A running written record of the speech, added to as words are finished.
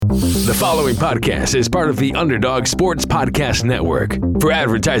The following podcast is part of the Underdog Sports Podcast Network. For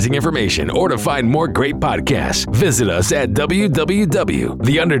advertising information or to find more great podcasts, visit us at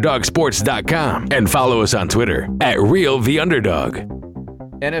www.theunderdogsports.com and follow us on Twitter at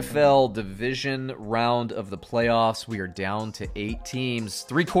RealTheUnderdog. NFL division round of the playoffs. We are down to 8 teams.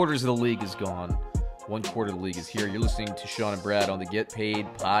 3/4 of the league is gone. 1/4 of the league is here. You're listening to Sean and Brad on the Get Paid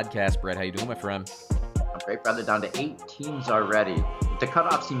podcast. Brad, how you doing, my friend? I'm great, brother. Down to 8 teams already. The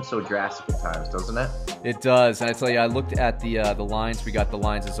cutoff seems so drastic at times, doesn't it? It does. And I tell you, I looked at the lines. We got the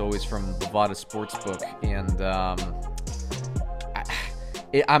lines, as always, from Bovada Sportsbook. And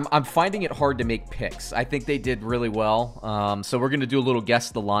I'm finding it hard to make picks. I think they did really well. So we're going to do a little guess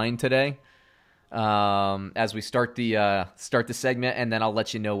the line today as we start the segment, and then I'll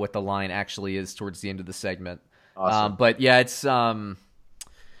let you know what the line actually is towards the end of the segment. Awesome. But yeah, it's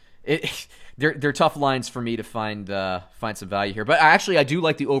they're tough lines for me to find some value here. But I do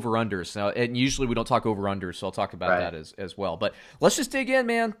like the over-unders. Now, and usually we don't talk over-unders, so I'll talk about that as well. But let's just dig in,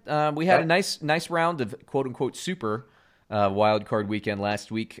 man. We had a nice round of quote-unquote super wild card weekend last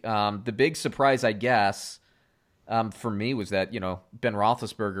week. The big surprise, I guess, for me was that, Ben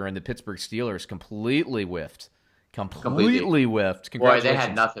Roethlisberger and the Pittsburgh Steelers completely whiffed. Completely whiffed. Congratulations. Boy, they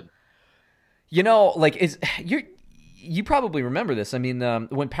had nothing. You probably remember this. I mean,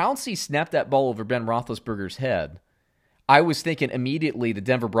 when Pouncey snapped that ball over Ben Roethlisberger's head, I was thinking immediately the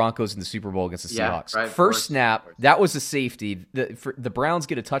Denver Broncos in the Super Bowl against the Seahawks. Right, First snap, that was a safety. The Browns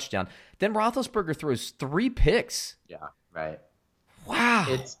get a touchdown. Then Roethlisberger throws 3 picks. Yeah, right. Wow.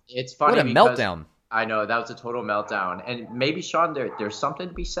 It's funny. What a meltdown. I know, that was a total meltdown. And maybe, Sean, there's something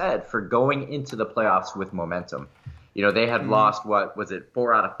to be said for going into the playoffs with momentum. They had lost,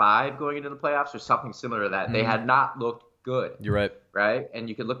 4 out of 5 going into the playoffs or something similar to that. They had not looked good. You're right. Right? And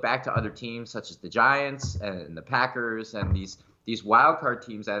you could look back to other teams such as the Giants and the Packers and these wild card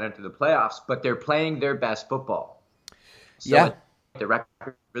teams that enter the playoffs, but they're playing their best football. So the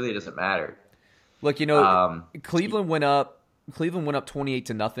record really doesn't matter. Look, Cleveland went up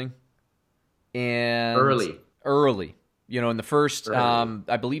 28-0. And early. In the first,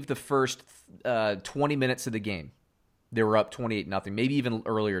 I believe the first 20 minutes of the game, they were up 28-0, maybe even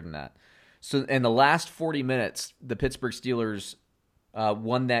earlier than that. So in the last 40 minutes, the Pittsburgh Steelers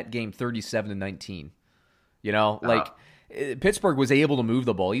won that game 37-19. Pittsburgh was able to move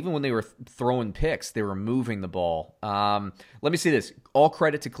the ball. Even when they were throwing picks, they were moving the ball. Let me say this. All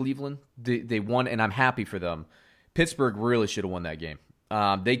credit to Cleveland. They won, and I'm happy for them. Pittsburgh really should have won that game.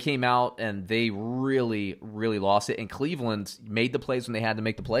 They came out and they really, really lost it. And Cleveland made the plays when they had to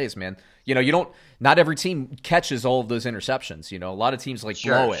make the plays, man. Not every team catches all of those interceptions. A lot of teams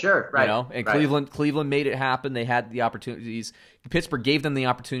blow it. Sure, right. And right. Cleveland made it happen. They had the opportunities. Pittsburgh gave them the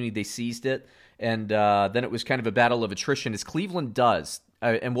opportunity. They seized it. And then it was kind of a battle of attrition, as Cleveland does.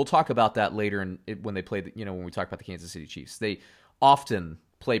 And we'll talk about that later when they play, when we talk about the Kansas City Chiefs. They often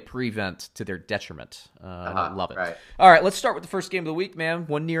play prevent to their detriment. I love it. Right. All right, let's start with the first game of the week, man.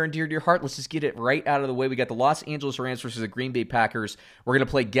 One near and dear to your heart. Let's just get it right out of the way. We got the Los Angeles Rams versus the Green Bay Packers. We're going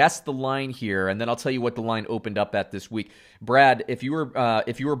to play Guess the Line here, and then I'll tell you what the line opened up at this week. Brad, if you were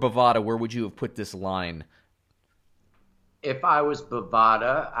Bovada, where would you have put this line? If I was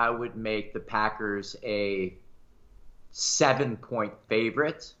Bovada, I would make the Packers a 7-point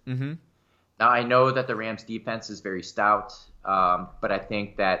favorite. Mm-hmm. Now, I know that the Rams defense is very stout. But I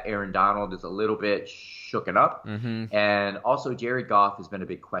think that Aaron Donald is a little bit shooken up. Mm-hmm. And also Jared Goff has been a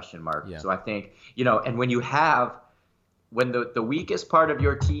big question mark. Yeah. So I think, and when the weakest part of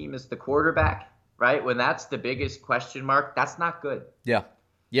your team is the quarterback, right? When that's the biggest question mark, that's not good. Yeah.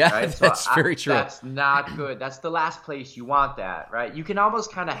 Yeah, right? that's very true. That's not good. That's the last place you want that, right? You can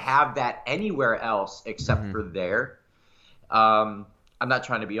almost kind of have that anywhere else except for there. I'm not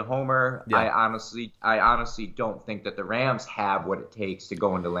trying to be a homer. Yeah. I honestly don't think that the Rams have what it takes to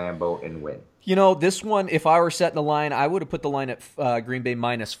go into Lambeau and win. This one, if I were setting the line, I would have put the line at Green Bay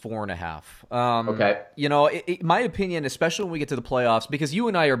minus 4.5. Okay. My opinion, especially when we get to the playoffs, because you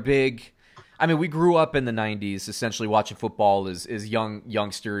and I are big. I mean, we grew up in the 90s essentially watching football as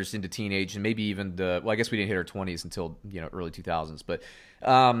youngsters into teenage, and maybe even I guess we didn't hit our 20s until early 2000s, but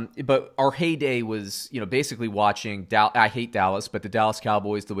our heyday was basically watching I hate Dallas, but the Dallas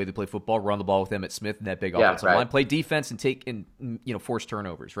Cowboys, the way they play football, run the ball with Emmitt Smith and that big offensive line, play defense and take and force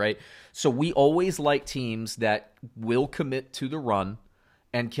turnovers, right? So we always like teams that will commit to the run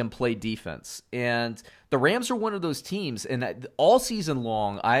and can play defense. And the Rams are one of those teams, and all season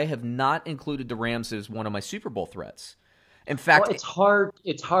long, I have not included the Rams as one of my Super Bowl threats. In fact, it's hard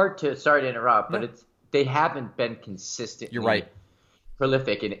to, sorry to interrupt, but they haven't been consistently You're right.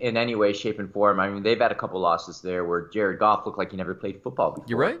 prolific in any way, shape, and form. I mean, they've had a couple losses there where Jared Goff looked like he never played football before.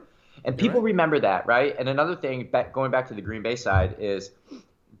 You're right. And people remember that, right? And another thing, going back to the Green Bay side, is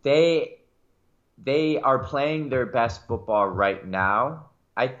they are playing their best football right now.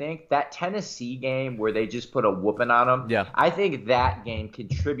 I think that Tennessee game where they just put a whooping on them, I think that game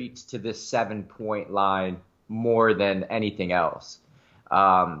contributes to this 7-point line more than anything else.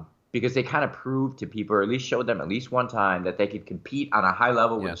 Because they kind of proved to people, or at least showed them at least one time, that they could compete on a high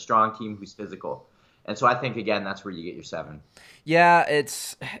level with a strong team who's physical. And so I think, again, that's where you get your 7. Yeah,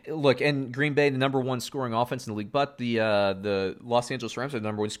 look, and Green Bay, the number 1 scoring offense in the league, but the Los Angeles Rams are the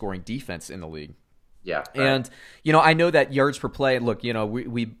number 1 scoring defense in the league. Yeah. Right. And, I know that yards per play, look,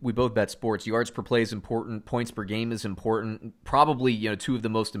 we both bet sports. Yards per play is important. Points per game is important. Probably, 2 of the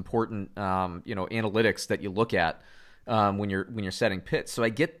most important, analytics that you look at when you're setting pits. So I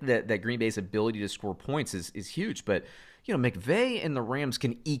get that Green Bay's ability to score points is huge, but McVay and the Rams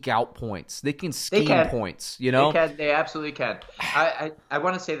can eke out points. They can scheme points. They absolutely can. I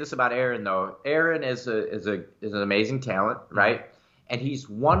want to say this about Aaron though. Aaron is an amazing talent, right? And he's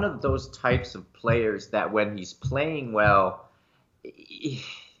one of those types of players that when he's playing well,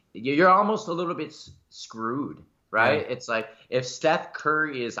 you're almost a little bit screwed, right? Yeah. It's like if Steph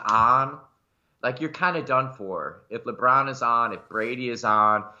Curry is on, like you're kind of done for. If LeBron is on, if Brady is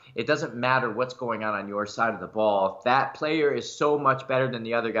on, it doesn't matter what's going on your side of the ball. If that player is so much better than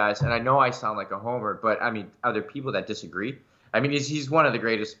the other guys, and I know I sound like a homer, but I mean, are there people that disagree? I mean, he's one of the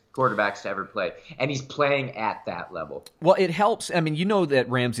greatest quarterbacks to ever play, and he's playing at that level. Well, it helps. I mean, that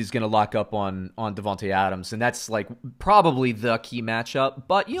Ramsey's going to lock up on Davante Adams, and that's like probably the key matchup.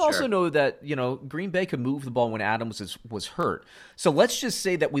 But you also know that Green Bay could move the ball when Adams was hurt. So let's just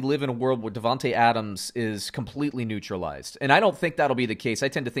say that we live in a world where Davante Adams is completely neutralized, and I don't think that'll be the case. I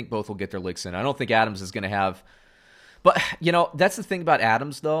tend to think both will get their licks in. I don't think Adams is going to have. But, that's the thing about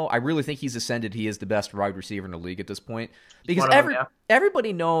Adams, though. I really think he's ascended. He is the best wide receiver in the league at this point. Because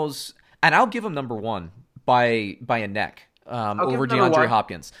everybody knows, and I'll give him number 1 by a neck over DeAndre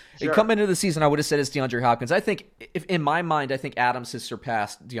Hopkins. Sure. Coming into the season, I would have said it's DeAndre Hopkins. I think, in my mind, I think Adams has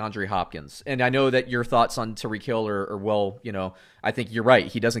surpassed DeAndre Hopkins. And I know that your thoughts on Tyreek Hill are well, I think you're right.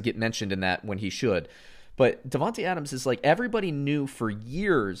 He doesn't get mentioned in that when he should. But Davante Adams is like everybody knew for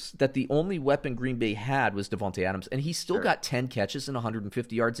years that the only weapon Green Bay had was Davante Adams, and he still got 10 catches and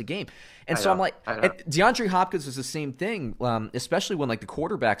 150 yards a game. And I'm like, DeAndre Hopkins was the same thing, especially when like the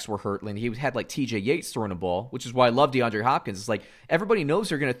quarterbacks were hurt. And he had like T.J. Yates throwing a ball, which is why I love DeAndre Hopkins. It's like everybody knows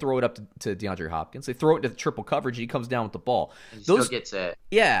they're going to throw it up to DeAndre Hopkins. They throw it into the triple coverage, and he comes down with the ball. And he still gets it.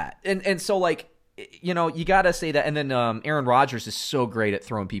 Yeah, and so like. You got to say that. And then Aaron Rodgers is so great at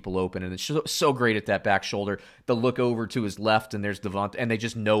throwing people open, and it's so great at that back shoulder. The look over to his left, and there's Davante, and they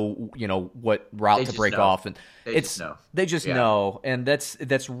just know, what route to break off. And they just know. And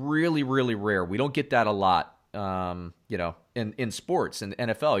that's really, really rare. We don't get that a lot, in sports and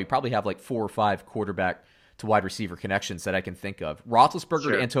NFL. You probably have like 4 or 5 quarterback to wide receiver connections that I can think of.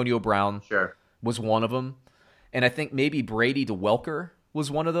 Roethlisberger to Antonio Brown was one of them. And I think maybe Brady to Welker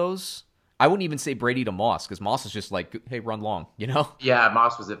was one of those. I wouldn't even say Brady to Moss, because Moss is just like, hey, run long, Yeah,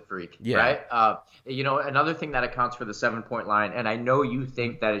 Moss was a freak, right? Another thing that accounts for the 7-point line, and I know you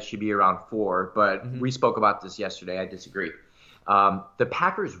think that it should be around 4, but we spoke about this yesterday. I disagree. The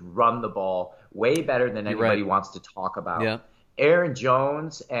Packers run the ball way better than anybody wants to talk about. Yeah. Aaron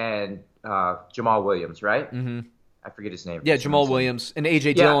Jones and Jamal Williams, right? Mm-hmm. I forget his name. Yeah, Jamal Williams and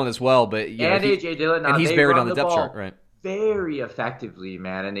A.J. Dillon as well. But A.J. Dillon. And he's buried on the depth chart, right? Very effectively,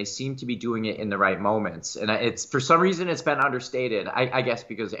 man, and they seem to be doing it in the right moments. And it's for some reason it's been understated. I guess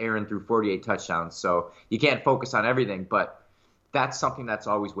because Aaron threw 48 touchdowns, so you can't focus on everything. But that's something that's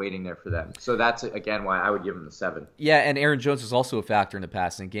always waiting there for them. So that's again why I would give them the 7. Yeah, and Aaron Jones is also a factor in the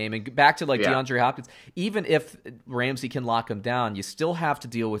passing game. And back to DeAndre Hopkins, even if Ramsey can lock him down, you still have to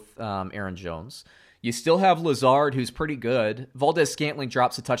deal with Aaron Jones. You still have Lazard, who's pretty good. Valdez-Scantling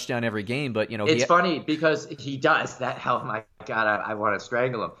drops a touchdown every game, but it's funny because he does that. Hell, my God, I want to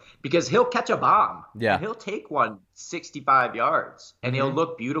strangle him because he'll catch a bomb. Yeah, and he'll take one 65 yards, and he'll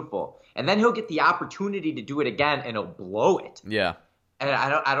look beautiful, and then he'll get the opportunity to do it again, and he'll blow it. Yeah. And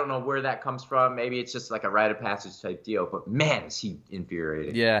I don't know where that comes from. Maybe it's just like a rite of passage type deal. But man, is he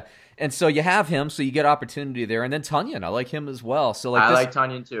infuriating. Yeah. And so you have him, so you get opportunity there. And then Tonyan, I like him as well. So I like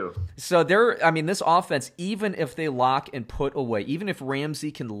Tonyan too. So this offense, even if they lock and put away, even if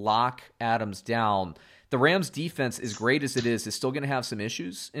Ramsey can lock Adams down, the Rams defense, as great as it is still going to have some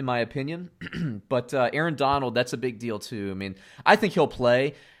issues, in my opinion. But Aaron Donald, that's a big deal too. I mean, I think he'll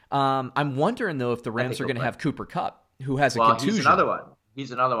play. I'm wondering, though, if the Rams are going to have Cooper Kupp, who has a contusion. He's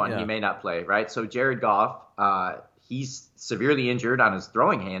another one. Yeah. He may not play, right? So Jared Goff, he's severely injured on his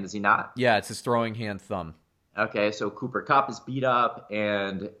throwing hand, is he not? Yeah, it's his throwing hand thumb. Okay, so Cooper Kupp is beat up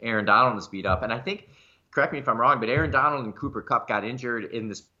and Aaron Donald is beat up. And I think, correct me if I'm wrong, but Aaron Donald and Cooper Kupp got injured in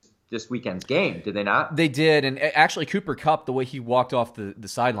this weekend's game, did they not? They did, and actually Cooper Kupp, the way he walked off the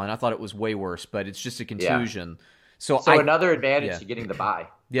sideline, I thought it was way worse, but it's just a contusion. Yeah. So another advantage to getting the bye.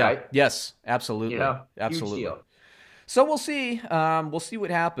 Yeah. Right? Yes, absolutely. Absolutely. Huge deal. So we'll see. We'll see what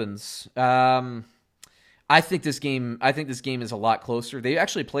happens. I think this game is a lot closer. They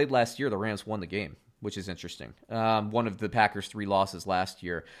actually played last year. The Rams won the game, which is interesting. One of the Packers' 3 losses last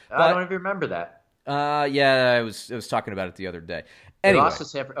year. I don't even remember that. Yeah, I was talking about it the other day. Anyway. They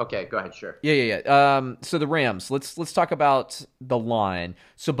lost to okay, go ahead, sure. Yeah. So the Rams. Let's talk about the line.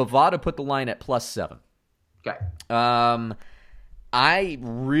 So Bovada put the line at +7. Okay. I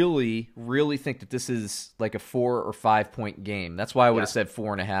really, really think that this is like a 4 or 5 point game. That's why I would have said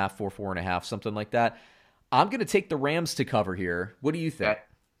 4.5, 4.5, something like that. I'm going to take the Rams to cover here. What do you think? Okay.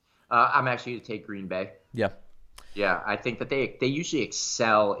 I'm actually going to take Green Bay. Yeah. Yeah, I think that they usually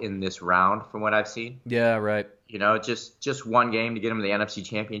excel in this round from what I've seen. Yeah, right. Just one game to get them to the NFC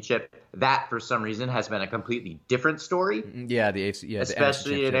Championship. That, for some reason, has been a completely different story. Yeah, the AFC,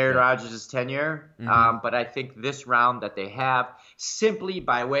 especially in Aaron Rodgers' tenure. Mm-hmm. But I think this round that they have, simply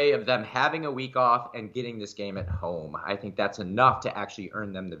by way of them having a week off and getting this game at home, I think that's enough to actually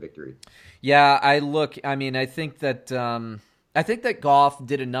earn them the victory. Yeah, I think that Goff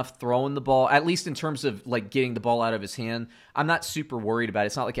did enough throwing the ball, at least in terms of like getting the ball out of his hand. I'm not super worried about it.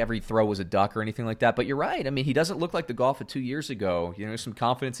 It's not like every throw was a duck or anything like that. But you're right. I mean, he doesn't look like the Goff of 2 years ago. Some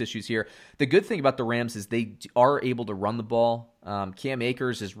confidence issues here. The good thing about the Rams is they are able to run the ball. Cam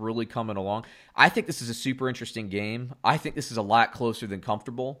Akers is really coming along. I think this is a super interesting game. I think this is a lot closer than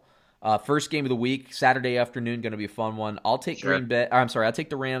comfortable. First game of the week, Saturday afternoon, going to be a fun one. I'll take Green Bay. I'll take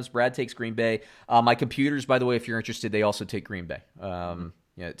the Rams. Brad takes Green Bay. My computers, by the way, if you're interested, they also take Green Bay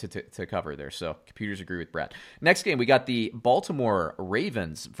to cover there. So computers agree with Brad. Next game, we got the Baltimore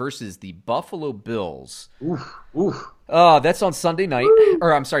Ravens versus the Buffalo Bills. Oof. That's on Sunday night.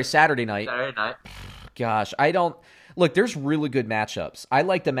 Or I'm sorry, Saturday night. Saturday night. Gosh, look, there's really good matchups. I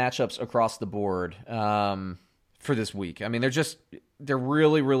like the matchups across the board for this week. I mean, they're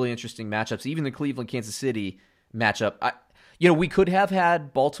really, really interesting matchups. Even the Cleveland-Kansas City matchup. We could have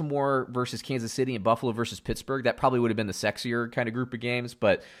had Baltimore versus Kansas City and Buffalo versus Pittsburgh. That probably would have been the sexier kind of group of games.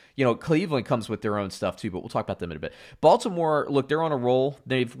 But, Cleveland comes with their own stuff too, but we'll talk about them in a bit. Baltimore, look, they're on a roll.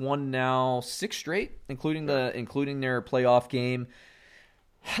 They've won now 6 straight, including their playoff game.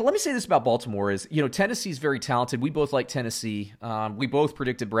 Let me say this about Baltimore is, Tennessee's very talented. We both like Tennessee. We both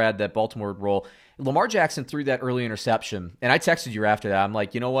predicted, Brad, that Baltimore would roll. Lamar Jackson threw that early interception, and I texted you after that. I'm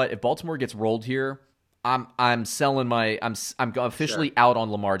like, you know what? If Baltimore gets rolled here, I'm selling I'm officially out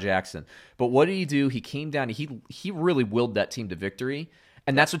on Lamar Jackson. But what did he do? He came down. He really willed that team to victory,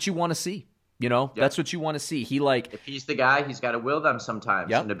 and that's what you want to see. That's what you want to see. If he's the guy, he's got to will them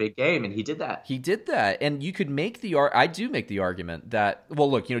sometimes in a big game, and he did that. And you could make I do make the argument that, well,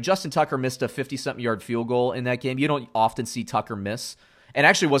 look, Justin Tucker missed a 50-something yard field goal in that game. You don't often see Tucker miss, and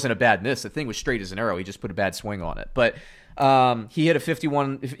actually it wasn't a bad miss. The thing was straight as an arrow. He just put a bad swing on it, but he hit a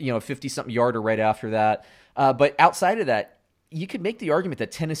 50-something yarder right after that. But outside of that, you could make the argument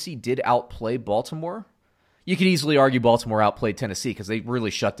that Tennessee did outplay Baltimore. You could easily argue Baltimore outplayed Tennessee because they really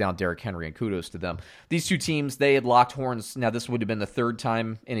shut down Derrick Henry, and kudos to them. These two teams, they had locked horns. Now, this would have been the 3rd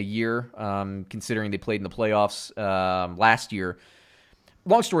time in a year, considering they played in the playoffs last year.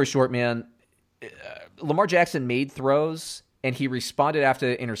 Long story short, man, Lamar Jackson made throws, and he responded after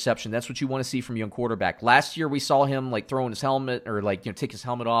the interception. That's what you want to see from a young quarterback. Last year, we saw him throwing his helmet or take his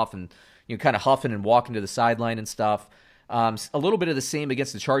helmet off and kind of huffing and walking to the sideline and stuff. A little bit of the same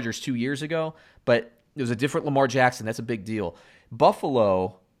against the Chargers 2 years ago, but it was a different Lamar Jackson. That's a big deal.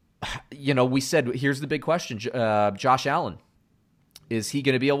 Buffalo, we said, here's the big question. Josh Allen, is he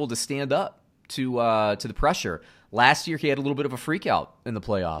going to be able to stand up to the pressure? Last year, he had a little bit of a freak out in the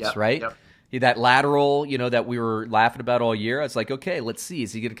playoffs, right? Yep. That lateral, that we were laughing about all year. I was like, okay, let's see.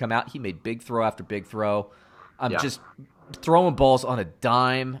 Is he going to come out? He made big throw after big throw. Just throwing balls on a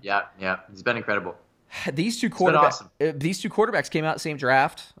dime. Yeah. He's been incredible. These two quarterbacks came out same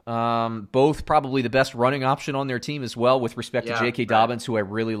draft. Both probably the best running option on their team as well, with respect to J.K. Dobbins, who I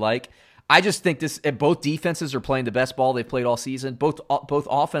really like. I just think both defenses are playing the best ball they've played all season. Both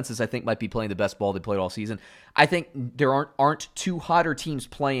offenses, I think, might be playing the best ball they played all season. I think there aren't two hotter teams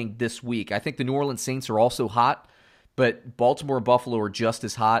playing this week. I think the New Orleans Saints are also hot, but Baltimore and Buffalo are just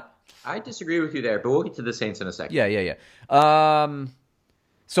as hot. I disagree with you there, but we'll get to the Saints in a second. Yeah.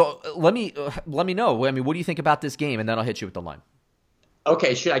 So let me know. I mean, what do you think about this game? And then I'll hit you with the line.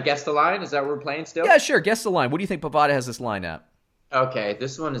 Okay, should I guess the line? Is that what we're playing still? Yeah, sure. Guess the line. What do you think Bovada has this line at? Okay,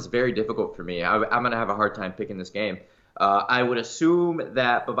 this one is very difficult for me. I'm going to have a hard time picking this game. I would assume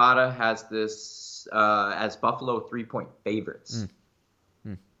that Bovada has this as Buffalo 3-point favorites.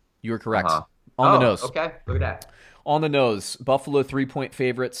 You are correct. On the nose. Okay, look at that. On the nose. Buffalo 3-point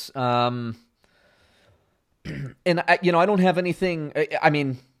favorites. And I don't have anything. I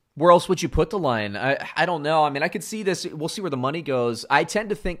mean, where else would you put the line? I don't know. I mean, I could see this. We'll see where the money goes. I tend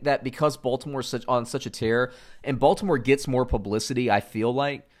to think that because Baltimore's on such a tear, and Baltimore gets more publicity, I feel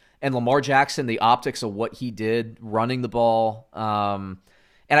like, and Lamar Jackson, the optics of what he did running the ball.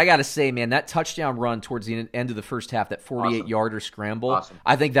 And I got to say, man, that touchdown run towards the end of the first half, that 48-yarder scramble,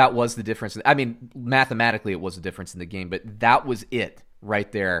 I think that was the difference. I mean, mathematically, it was the difference in the game, but that was it right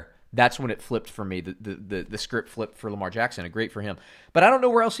there. That's when it flipped for me. The script flipped for Lamar Jackson, and great for him. But I don't know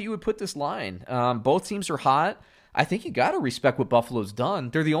where else you would put this line. Both teams are hot. I think you got to respect what Buffalo's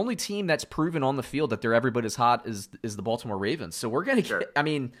done. They're the only team that's proven on the field that they're every bit as hot as the Baltimore Ravens. So we're going to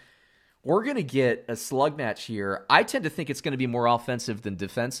get, we're going to get a slug match here. I tend to think it's going to be more offensive than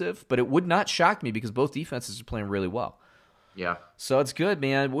defensive, but it would not shock me because both defenses are playing really well. Yeah. So it's good,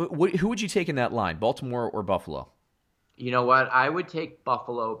 man. Who would you take in that line, Baltimore or Buffalo? You know what? I would take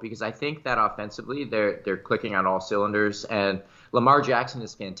Buffalo because I think that offensively they're clicking on all cylinders, and Lamar Jackson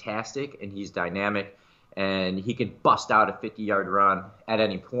is fantastic, and he's dynamic, and he can bust out a 50-yard run at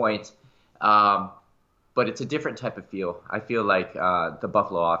any point. But it's a different type of feel. I feel like the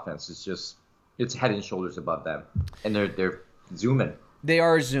Buffalo offense is it's head and shoulders above them, and they're zooming. They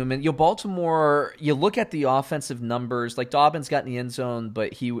are zooming. Baltimore, you look at the offensive numbers, like Dobbins got in the end zone,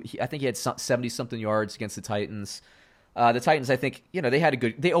 but he I think he had 70-something yards against the Titans. The Titans, I think,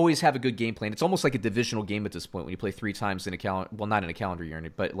 they always have a good game plan. It's almost like a divisional game at this point when you play 3 times in not in a calendar year,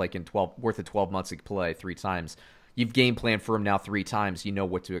 but like in 12 months you play 3 times. You've game planned for them now 3 times. You know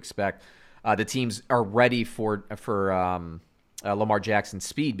what to expect. The teams are ready for Lamar Jackson's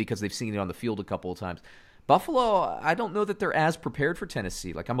speed because they've seen it on the field a couple of times. Buffalo, I don't know that they're as prepared for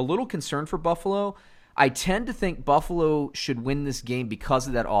Tennessee. Like, I'm a little concerned for Buffalo. I tend to think Buffalo should win this game because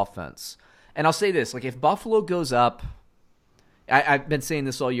of that offense. And I'll say this, like, if Buffalo goes up, I've been saying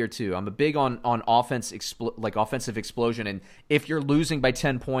this all year too. I'm a big on offensive explosion, and if you're losing by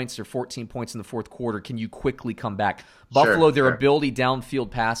 10 points or 14 points in the fourth quarter, can you quickly come back? Buffalo, their ability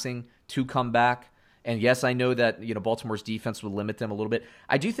downfield passing to come back, and yes, I know that Baltimore's defense would limit them a little bit.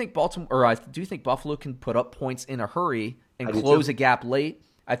 I do think Buffalo can put up points in a hurry and close a gap late.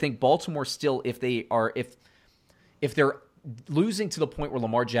 I think Baltimore still, if they're losing to the point where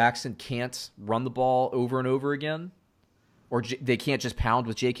Lamar Jackson can't run the ball over and over again, or they can't just pound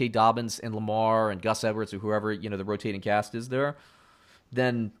with J.K. Dobbins and Lamar and Gus Edwards or whoever, the rotating cast is there,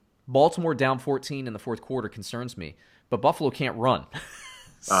 then Baltimore down 14 in the fourth quarter concerns me. But Buffalo can't run.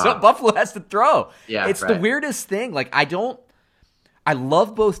 So Buffalo has to throw. Yeah, it's the weirdest thing. Like, I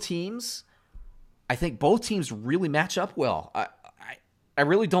love both teams. I think both teams really match up well. I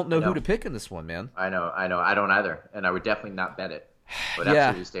really don't know who to pick in this one, man. I know. I don't either. And I would definitely not bet it. But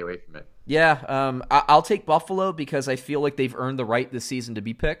absolutely stay away from it. Yeah, I'll take Buffalo because I feel like they've earned the right this season to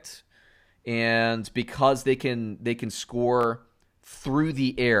be picked, and because they can score through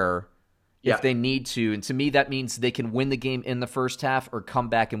the air if they need to. And to me, that means they can win the game in the first half or come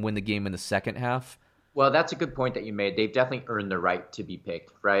back and win the game in the second half. Well, that's a good point that you made. They've definitely earned the right to be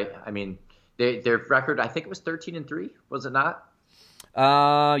picked, right? I mean, their record, I think it was 13-3, was it not?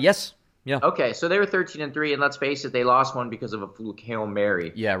 Yes. Yeah. Okay, so they were 13-3, and let's face it, they lost one because of a fluke Hail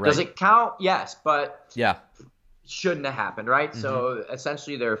Mary. Yeah, right. Does it count? Yes, but yeah, shouldn't have happened, right? Mm-hmm. So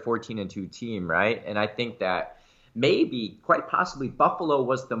essentially, they're a 14-2 team, right? And I think that maybe, quite possibly, Buffalo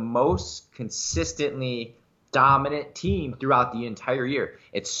was the most consistently dominant team throughout the entire year.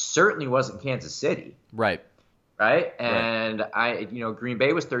 It certainly wasn't Kansas City, right? And Green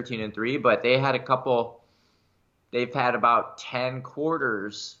Bay was 13-3, but they had they've had about 10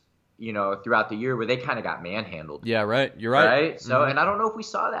 quarters, throughout the year where they kind of got manhandled. Yeah, right. You're right. Right? So, and I don't know if we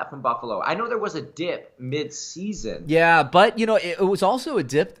saw that from Buffalo. I know there was a dip mid-season. Yeah, but, it was also a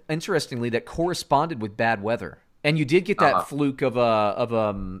dip, interestingly, that corresponded with bad weather. And you did get that fluke of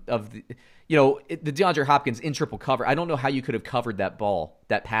the DeAndre Hopkins in triple cover. I don't know how you could have covered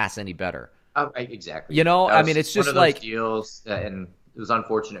that pass any better. Exactly. It's just one of those deals, and it was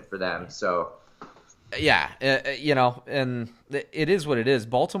unfortunate for them. So, yeah, and it is what it is.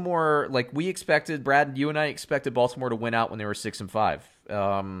 Baltimore, like we expected, Brad, you and I expected Baltimore to win out when they were 6-5.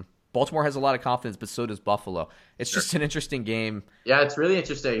 Baltimore has a lot of confidence, but so does Buffalo. It's just an interesting game. Yeah, it's really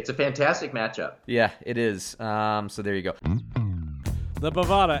interesting. It's a fantastic matchup. Yeah, it is. So there you go. The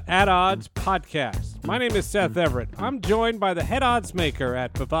Bovada At Odds Podcast. My name is Seth Everett. I'm joined by the head odds maker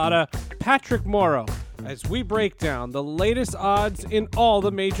at Bovada, Patrick Morrow. as we break down the latest odds in all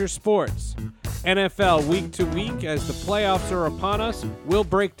the major sports. NFL week to week as the playoffs are upon us, we'll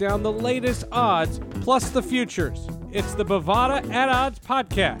break down the latest odds plus the futures. It's the Bovada at Odds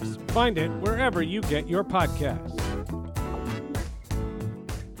podcast. Find it wherever you get your podcasts.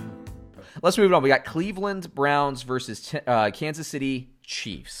 Let's move on. We got Cleveland Browns versus Kansas City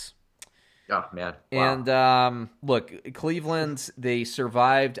Chiefs. Oh, man. Wow. And look, Cleveland, they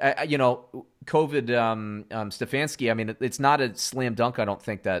survived. COVID, Stefanski, I mean, it's not a slam dunk, I don't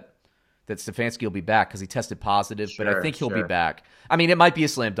think, that Stefanski will be back because he tested positive, but I think he'll be back. I mean, it might be a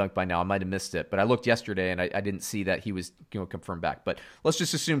slam dunk by now. I might have missed it, but I looked yesterday and I didn't see that he was confirmed back. But let's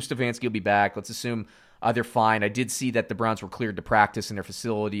just assume Stefanski will be back. Let's assume they're fine. I did see that the Browns were cleared to practice in their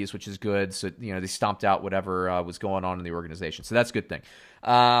facilities, which is good. So, they stomped out whatever was going on in the organization. So that's a good thing.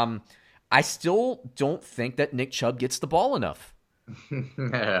 I still don't think that Nick Chubb gets the ball enough.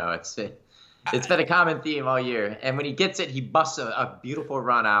 No, it's been a common theme all year. And when he gets it, he busts a beautiful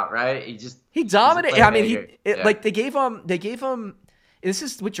run out, right? He dominated. I mean, like they gave him, this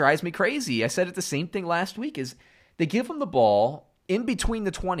is what drives me crazy. I said it the same thing last week, is they give him the ball in between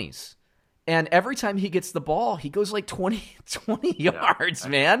the 20s. And every time he gets the ball, he goes like 20 yards,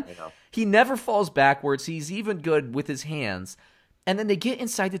 man. He never falls backwards. He's even good with his hands. And then they get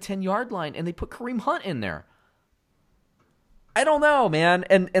inside the 10-yard line, and they put Kareem Hunt in there. I don't know, man.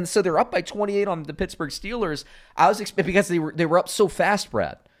 And so they're up by 28 on the Pittsburgh Steelers. I was expecting, because they were up so fast,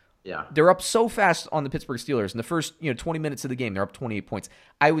 Brad. Yeah. They're up so fast on the Pittsburgh Steelers. In the first 20 minutes of the game, they're up 28 points.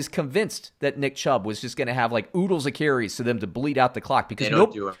 I was convinced that Nick Chubb was just going to have like oodles of carries for them to bleed out the clock, because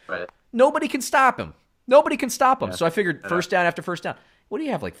nobody can stop him. Nobody can stop him. Yeah. So I figured first down after first down. What do you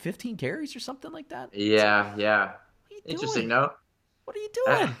have, like 15 carries or something like that? Yeah. Interesting, no? What are you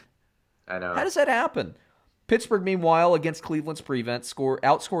doing? I know. How does that happen? Pittsburgh, meanwhile, against Cleveland's prevent,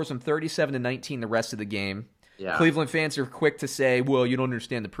 outscores them 37-19 the rest of the game. Yeah. Cleveland fans are quick to say, well, you don't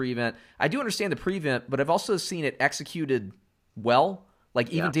understand the prevent. I do understand the prevent, but I've also seen it executed well, like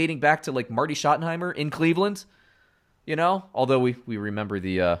even dating back to like Marty Schottenheimer in Cleveland. Although we remember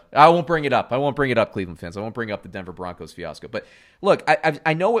I won't bring it up, Cleveland fans. I won't bring up the Denver Broncos fiasco. But look,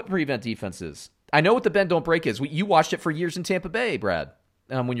 I know what prevent defense is. I know what the bend don't break is. You watched it for years in Tampa Bay, Brad,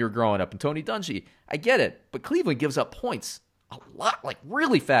 when you were growing up, and Tony Dungy. I get it, but Cleveland gives up points a lot, like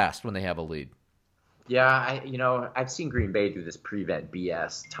really fast when they have a lead. Yeah, I've seen Green Bay do this prevent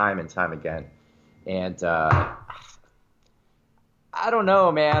BS time and time again, and I don't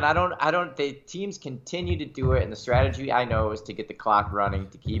know, man. The teams continue to do it, and the strategy I know is to get the clock running,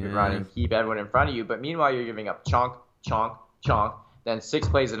 to keep it running, keep everyone in front of you. But meanwhile, you're giving up chunk, then 6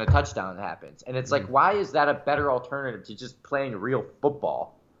 plays and a touchdown happens. And it's like, why is that a better alternative to just playing real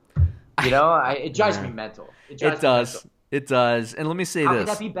football? It drives me mental. It does. And let me say How this. could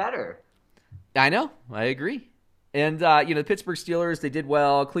that be better? I know. I agree. And, the Pittsburgh Steelers, they did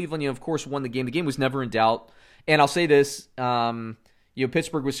well. Cleveland, of course, won the game. The game was never in doubt. And I'll say this,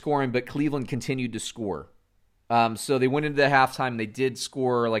 Pittsburgh was scoring, but Cleveland continued to score. So they went into the halftime. They did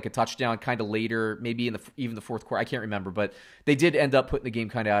score like a touchdown kind of later, maybe in even the fourth quarter. I can't remember, but they did end up putting the game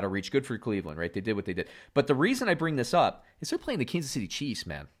kind of out of reach. Good for Cleveland, right? They did what they did. But the reason I bring this up is they're playing the Kansas City Chiefs,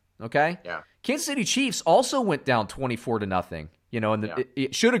 man. Okay? Yeah. Kansas City Chiefs also went down 24-0.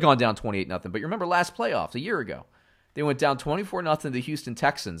 It should have gone down 28-0. But you remember last playoffs a year ago, they went down 24-0 to the Houston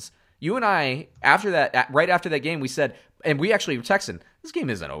Texans. You and I, right after that game, we said, and we actually were texting, this game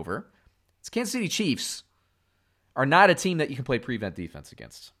isn't over. It's Kansas City Chiefs are not a team that you can play prevent defense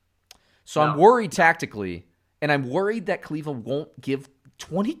against. So I'm worried tactically, and I'm worried that Cleveland won't give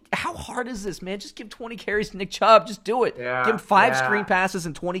 20. How hard is this, man? Just give 20 carries to Nick Chubb. Just do it. Yeah, give him 5 screen passes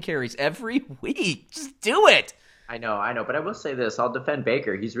and 20 carries every week. Just do it. I know. But I will say this. I'll defend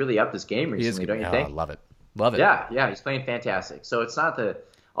Baker. He's really upped his game recently, don't you think? I love it. Yeah. He's playing fantastic. So it's not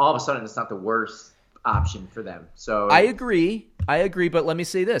all of a sudden it's not the worst option for them. So I agree, but let me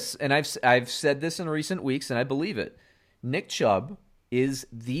say this, and I've said this in recent weeks, and I believe it. Nick Chubb is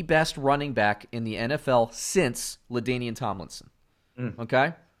the best running back in the NFL since LaDainian Tomlinson.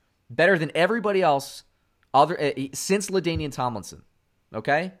 Okay? Better than everybody else since LaDainian Tomlinson.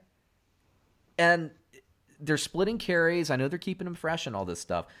 Okay? And they're splitting carries. I know they're keeping him fresh and all this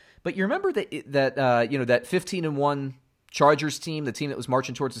stuff. But you remember that 15-1 Chargers team, the team that was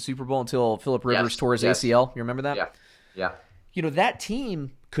marching towards the Super Bowl until Phillip Rivers tore his ACL. You remember that? Yeah. That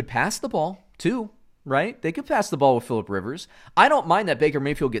team could pass the ball too, right? They could pass the ball with Phillip Rivers. I don't mind that Baker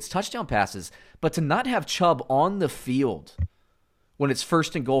Mayfield gets touchdown passes, but to not have Chubb on the field when it's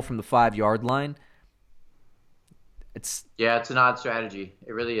 1st and goal from the 5-yard line, it's an odd strategy.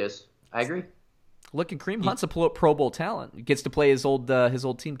 It really is. I agree. Look, and Kareem Hunt's a Pro Bowl talent. He gets to play his old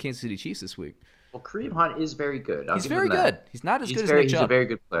team, Kansas City Chiefs, this week. Well, Kareem Hunt is very good. He's very good. He's not as good as Nick Chubb. He's a very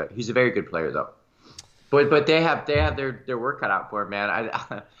good player. He's a very good player, though. But they have their work cut out for him, man.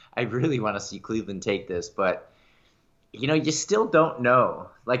 I really want to see Cleveland take this, but you still don't know.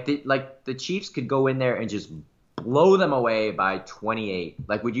 Like the Chiefs could go in there and just blow them away by 28.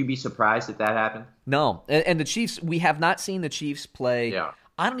 Like, would you be surprised if that happened? No. And the Chiefs, we have not seen the Chiefs play. Yeah.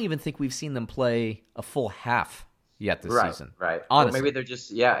 I don't even think we've seen them play a full half yet this season. Right. Honestly. Or maybe they're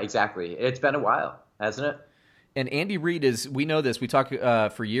just, yeah, exactly. It's been a while, hasn't it? And Andy Reid we know this. We talk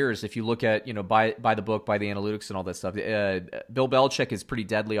for years. If you look at, by the book, by the analytics and all that stuff, Bill Belichick is pretty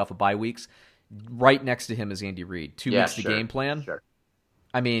deadly off of bye weeks. Right next to him is Andy Reid. 2 weeks to game plan. Sure.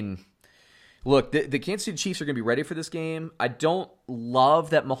 I mean, look, the Kansas City Chiefs are going to be ready for this game. I don't love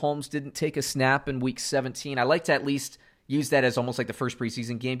that Mahomes didn't take a snap in week 17. I like to at least use that as almost like the first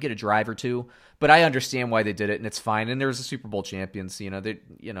preseason game, get a drive or two. But I understand why they did it, and it's fine. And there's a Super Bowl champions,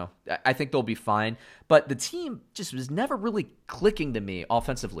 I think they'll be fine. But the team just was never really clicking to me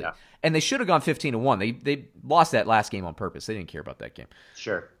offensively. Yeah. And they should have gone 15-1. They lost that last game on purpose. They didn't care about that game.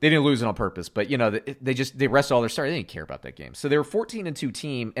 Sure. They didn't lose it on purpose, but they rested all their stars. They didn't care about that game. So they're a 14-2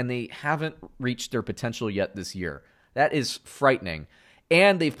 team, and they haven't reached their potential yet this year. That is frightening.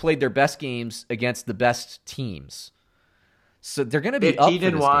 And they've played their best games against the best teams. So they're going to be up for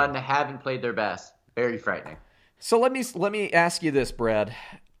this 15-1, game. haven't played their best. Very frightening. So let me ask you this, Brad.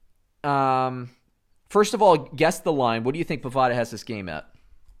 First of all, guess the line. What do you think Bovada has this game at?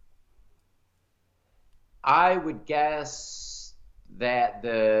 I would guess that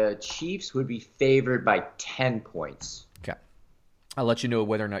the Chiefs would be favored by 10 points. Okay. I'll let you know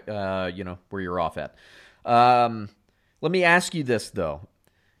whether or not, where you're off at. Let me ask you this, though.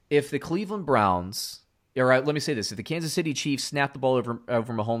 If the Cleveland Browns... All right, let me say this. If the Kansas City Chiefs snap the ball over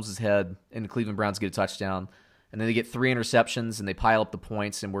Mahomes' head and the Cleveland Browns get a touchdown, and then they get 3 interceptions and they pile up the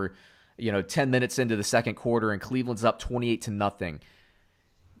points, and we're 10 minutes into the second quarter and Cleveland's up 28-0,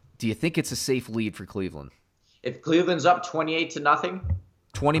 do you think it's a safe lead for Cleveland? If Cleveland's up 28-0,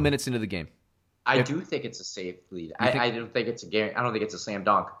 20 minutes into the game. I do think it's a safe lead. I don't think it's a slam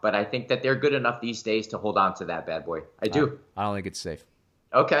dunk, but I think that they're good enough these days to hold on to that bad boy. I do. I don't think it's safe.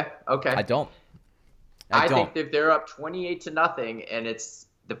 Okay. I don't. I think if they're up 28-0 and it's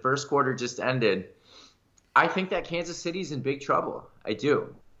the first quarter just ended, I think that Kansas City's in big trouble. I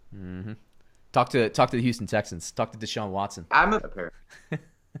do. Mm-hmm. Talk to the Houston Texans. Talk to Deshaun Watson. I'm a parent.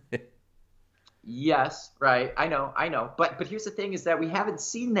 Yes, right. I know. But here's the thing: is that we haven't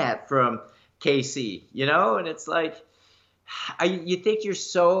seen that from KC. And it's like you think you're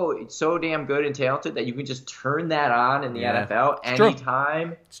so damn good and talented that you can just turn that on in the NFL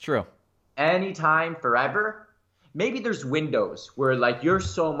anytime. It's true. Anytime, forever. Maybe there's windows where you're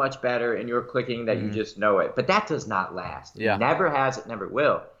so much better and you're clicking that you just know it. But that does not last. Yeah. It never has, it never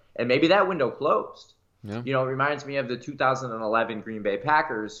will. And maybe that window closed. Yeah. It reminds me of the 2011 Green Bay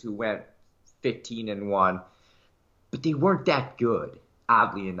Packers who went 15-1. But they weren't that good,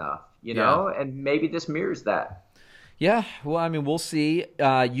 oddly enough. And maybe this mirrors that. Yeah, well, I mean, we'll see.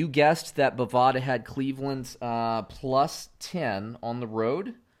 You guessed that Bovada had Cleveland plus 10 on the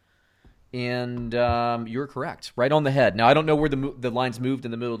road. And you're correct. Right on the head. Now, I don't know where the lines moved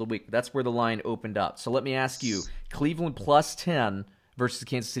in the middle of the week, but that's where the line opened up. So let me ask you, Cleveland plus 10 versus the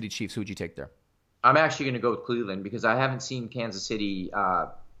Kansas City Chiefs. Who would you take there? I'm actually going to go with Cleveland because I haven't seen Kansas City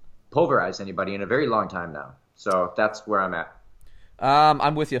pulverize anybody in a very long time now. So that's where I'm at.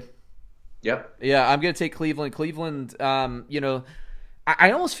 I'm with you. Yep. Yeah, I'm going to take Cleveland. Cleveland,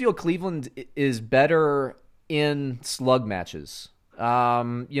 I almost feel Cleveland is better in slug matches.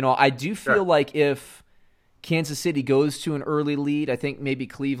 I do feel like if Kansas City goes to an early lead, I think maybe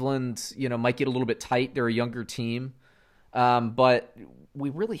Cleveland, might get a little bit tight. They're a younger team. But we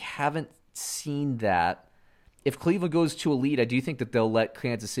really haven't seen that. If Cleveland goes to a lead, I do think that they'll let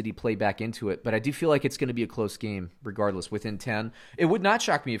Kansas City play back into it. But I do feel like it's going to be a close game regardless, within 10. It would not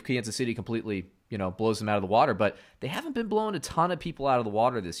shock me if Kansas City completely, blows them out of the water. But they haven't been blowing a ton of people out of the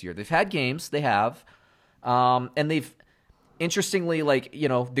water this year. They've had games. They have. And they've... Interestingly,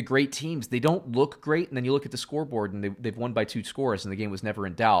 the great teams, they don't look great, and then you look at the scoreboard, and they've won by 2 scores, and the game was never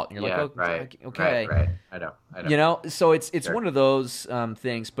in doubt. And you're okay. Right. I know. So it's one of those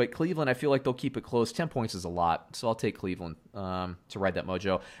things. But Cleveland, I feel like they'll keep it close. 10 points is a lot, so I'll take Cleveland to ride that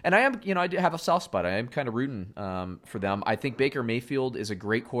mojo. And I do have a soft spot. I am kind of rooting for them. I think Baker Mayfield is a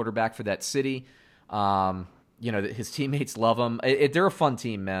great quarterback for that city. His teammates love him. They're a fun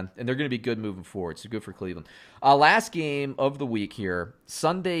team, man, and they're going to be good moving forward. So good for Cleveland. Last game of the week here,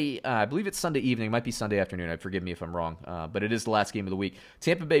 Sunday. I believe it's Sunday evening. It might be Sunday afternoon. Forgive me if I'm wrong, but it is the last game of the week.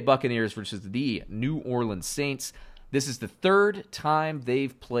 Tampa Bay Buccaneers versus the New Orleans Saints. This is the third time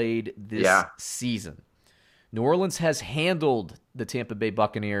they've played this season. New Orleans has handled the Tampa Bay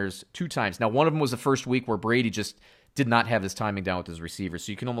Buccaneers 2 times. Now, one of them was the first week where Brady just did not have his timing down with his receivers,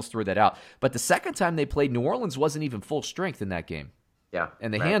 so you can almost throw that out. But the second time they played, New Orleans wasn't even full strength in that game. Yeah.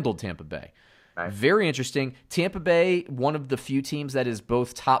 And they handled Tampa Bay. Right. Very interesting. Tampa Bay, one of the few teams that is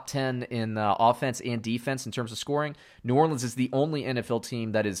both top 10 in offense and defense in terms of scoring. New Orleans is the only NFL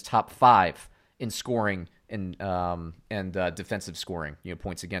team that is top 5 in scoring and defensive scoring,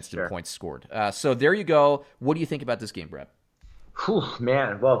 points against and points scored. So there you go. What do you think about this game, Brad? Whew,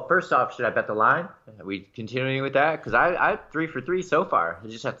 man. Well, first off, should I bet the line? Are we continuing with that? Because I'm 3 for 3 so far. I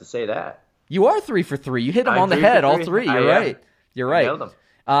just have to say that. You are 3 for 3. You hit them on the head, all 3. You're right. You're right. Nailed them.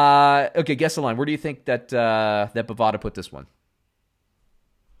 Okay, guess the line. Where do you think that Bovada put this one?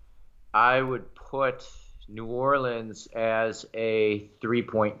 I would put New Orleans as a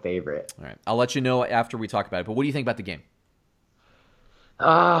 3-point favorite. All right. I'll let you know after we talk about it. But what do you think about the game?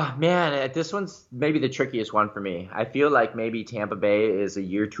 Man, this one's maybe the trickiest one for me. I feel like maybe Tampa Bay is a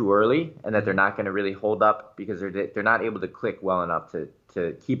year too early and that they're not going to really hold up because they're not able to click well enough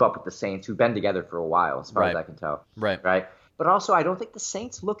to keep up with the Saints, who've been together for a while, as far as I can tell. Right. But also, I don't think the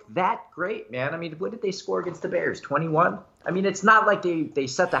Saints look that great, man. I mean, what did they score against the Bears? 21? I mean, it's not like they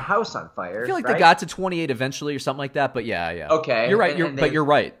set the house on fire. I feel like they got to 28 eventually or something like that, but yeah. Okay. You're right, but you're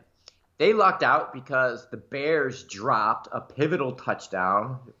right. They lucked out because the Bears dropped a pivotal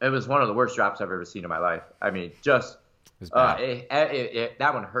touchdown. It was one of the worst drops I've ever seen in my life. I mean, just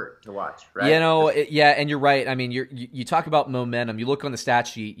that one hurt to watch, right? And you're right. I mean, you talk about momentum. You look on the stat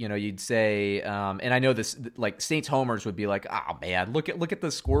sheet. You'd say, and I know this, like Saints homers would be like, oh man, look at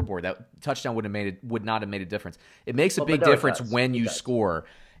the scoreboard. That touchdown would not have made a difference. It makes a big difference when you score.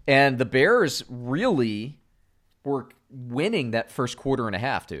 And the Bears really were winning that first quarter and a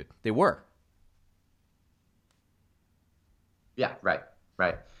half, dude. They were. Yeah, right.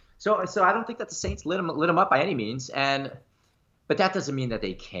 So I don't think that the Saints lit them up by any means, but that doesn't mean that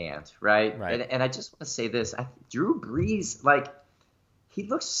they can't, right? And I just want to say this: Drew Brees, he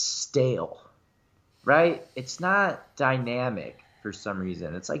looks stale, right? It's not dynamic for some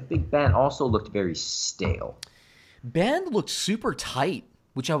reason. It's like Big Ben also looked very stale. Ben looked super tight,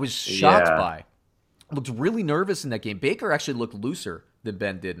 which I was shocked by. Looked really nervous in that game. Baker actually looked looser than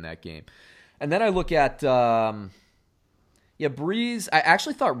Ben did in that game. And then I look at Brees. I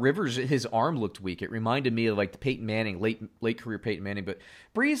actually thought Rivers, his arm looked weak. It reminded me of like the Peyton Manning, late career Peyton Manning. But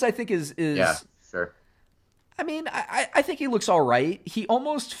Brees, I think is yeah, sure. I mean, I think he looks all right. He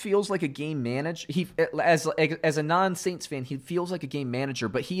almost feels like a game manager. He as a non-Saints fan, he feels like a game manager,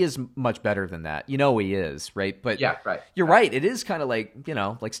 but he is much better than that. He is, right? But yeah, right. You're right. It is kind of like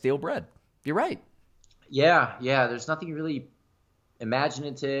like stale bread. You're right. Yeah. There's nothing really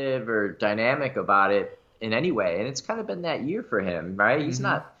imaginative or dynamic about it in any way, and it's kind of been that year for him, right? He's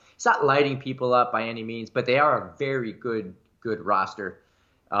not lighting people up by any means, but they are a very good roster.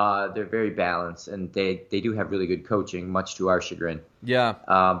 They're very balanced, and they do have really good coaching, much to our chagrin. Yeah.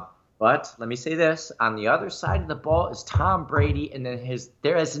 But let me say this: on the other side of the ball is Tom Brady, and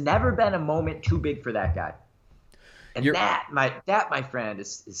there has never been a moment too big for that guy. And that, my friend,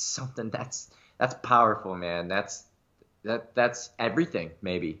 is something that's powerful, man. That's everything,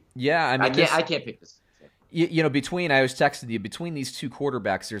 maybe. Yeah, I mean, I can't pick this. I was texting you, between these two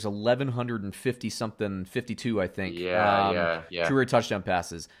quarterbacks, there's 1,150 something, 52, I think. Yeah. Career touchdown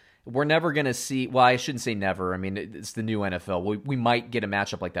passes. We're never going to see, well, I shouldn't say never. I mean, it's the new NFL. We might get a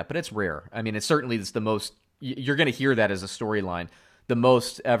matchup like that, but it's rare. I mean, it's the most, you're going to hear that as a storyline. The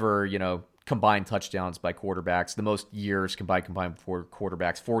most ever, combined touchdowns by quarterbacks, the most years combined for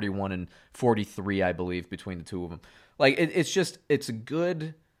quarterbacks, 41 and 43, I believe, between the two of them. Like, it's a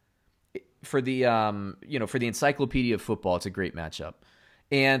good, for the encyclopedia of football, it's a great matchup.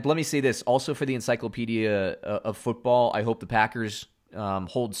 And let me say this, also for the encyclopedia of football, I hope the Packers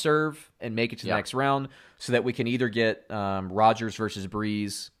hold serve and make it to the next round so that we can either get Rodgers versus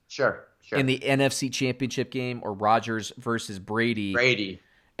Brees sure. in the NFC Championship game or Rodgers versus Brady.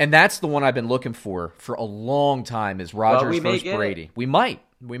 And that's the one I've been looking for a long time is Rodgers versus Brady. We might.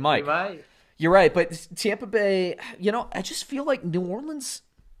 You're right, but Tampa Bay, I just feel like New Orleans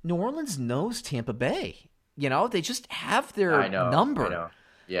knows Tampa Bay. They just have their number. I know.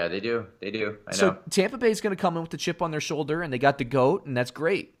 Yeah, they do. I know. So Tampa Bay is going to come in with the chip on their shoulder, and they got the GOAT, and that's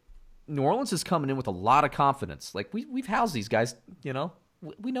great. New Orleans is coming in with a lot of confidence. Like we've housed these guys.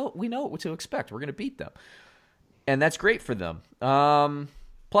 We know what to expect. We're going to beat them, and that's great for them.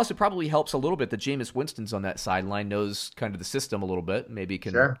 Plus, it probably helps a little bit that Jameis Winston's on that sideline, knows kind of the system a little bit, maybe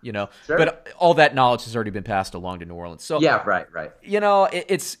can, Sure. But all that knowledge has already been passed along to New Orleans. So yeah, right.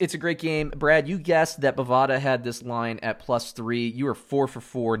 It's a great game. Brad, you guessed that Bovada had this line at +3. You were 4 for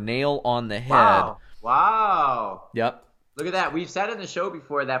 4, nail on the head. Wow. Yep. Look at that. We've said in the show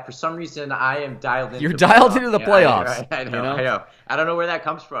before that for some reason I am dialed into. You're dialed into the playoffs. I know. I don't know where that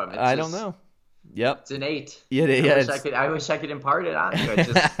comes from. I don't know. Yep. It's innate. I wish I could impart it on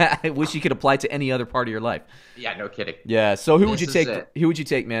you. I wish you could apply it to any other part of your life. Yeah, no kidding. Yeah. So who would you take? Who would you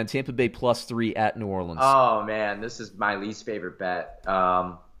take, man? Tampa Bay +3 at New Orleans. Oh man, this is my least favorite bet.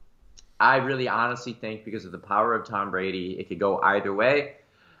 I really honestly think because of the power of Tom Brady, it could go either way.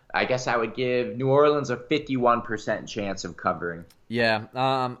 I guess I would give New Orleans a 51% chance of covering. Yeah,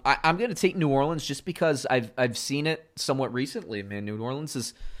 I'm going to take New Orleans just because I've seen it somewhat recently. Man, New Orleans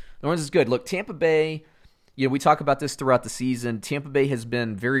is good. Look, Tampa Bay, we talk about this throughout the season. Tampa Bay has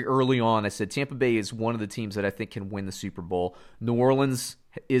been very early on. I said Tampa Bay is one of the teams that I think can win the Super Bowl. New Orleans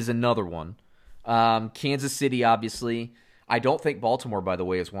is another one. Kansas City, obviously. I don't think Baltimore, by the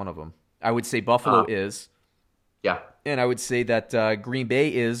way, is one of them. I would say Buffalo is. Yeah. And I would say that Green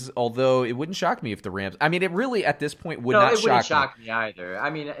Bay is, although it wouldn't shock me if the Rams... I mean, it really, at this point, would not shock me. No, it wouldn't shock me either.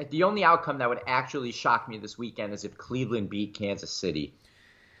 I mean, the only outcome that would actually shock me this weekend is if Cleveland beat Kansas City.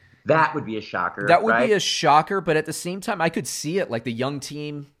 That would be a shocker. That would be a shocker, but at the same time, I could see it, like the young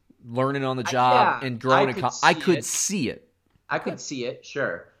team learning on the job and growing. I could see it. I could see it,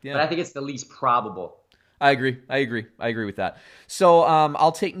 sure. Yeah. But I think it's the least probable. I agree with that. So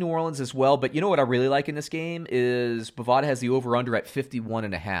I'll take New Orleans as well, but you know what I really like in this game is Bovada has the over-under at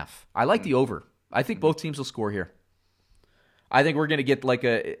 51.5. I like the over. I think both teams will score here. I think we're going to get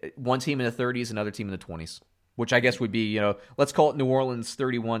like one team in the 30s, another team in the 20s, which I guess would be, let's call it New Orleans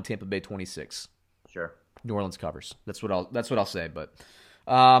 31, Tampa Bay 26. Sure. New Orleans covers. That's what I'll say. But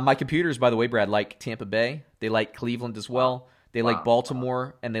my computers, by the way, Brad, like Tampa Bay. They like Cleveland as well. They like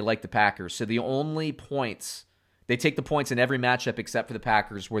Baltimore, and they like the Packers. So the only points, they take the points in every matchup except for the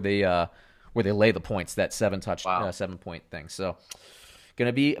Packers where they lay the points, that 7-point thing. So going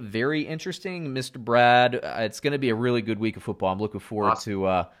to be very interesting, Mr. Brad. It's going to be a really good week of football. I'm looking forward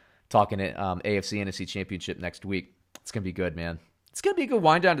to talking at AFC NFC Championship next week. It's going to be good, man. It's going to be a good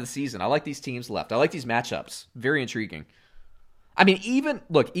wind down to the season. I like these teams left. I like these matchups. Very intriguing. I mean, even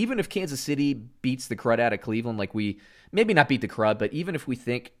if Kansas City beats the crud out of Cleveland, like maybe not beat the crud, but even if we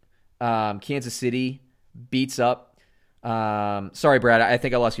think Kansas City beats up, sorry, Brad, I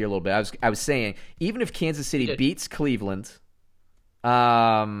think I lost you a little bit. I was saying, even if Kansas City beats Cleveland,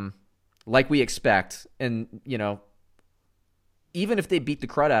 like we expect, and even if they beat the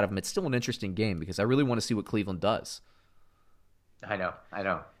crud out of them, it's still an interesting game because I really want to see what Cleveland does. I know.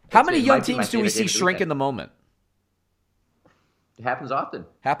 How many young teams do we see shrink in the moment? It happens often.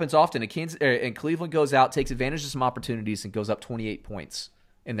 And Cleveland goes out, takes advantage of some opportunities, and goes up 28 points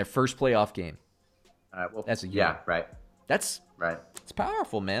in their first playoff game. That's a year. Yeah, right. That's right. It's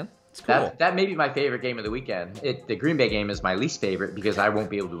powerful, man. It's cool. That may be my favorite game of the weekend. The Green Bay game is my least favorite because I won't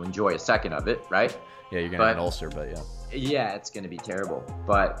be able to enjoy a second of it, right? Yeah, you're going to have an ulcer, but yeah. Yeah, it's going to be terrible.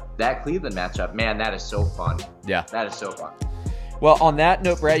 But that Cleveland matchup, man, that is so fun. Yeah. That is so fun. Well, on that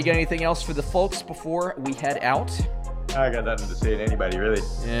note, Brad, you got anything else for the folks before we head out? I got nothing to say to anybody, really.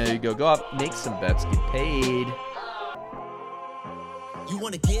 Yeah, there you go. Go up, make some bets, get paid. You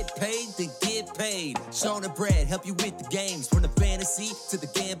want to get paid? Then get paid. Sean and Brad help you with the games. From the fantasy to the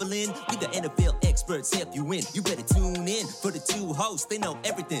gambling, we the NFL experts help you win. You better tune in for the two hosts. They know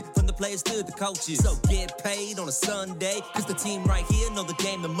everything from the players to the coaches. So get paid on a Sunday, because the team right here know the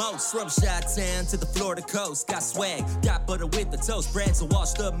game the most. From Chi-Town to the Florida coast. Got swag, got butter with the toast. Brad's a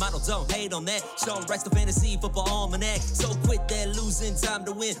washed up model, don't hate on that. Sean writes the fantasy football almanac. So quit that losing time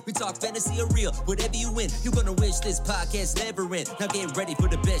to win. We talk fantasy or real, whatever you win. You're going to wish this podcast never end. Now get ready for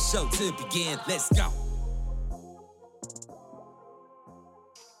the best show to begin. Let's go.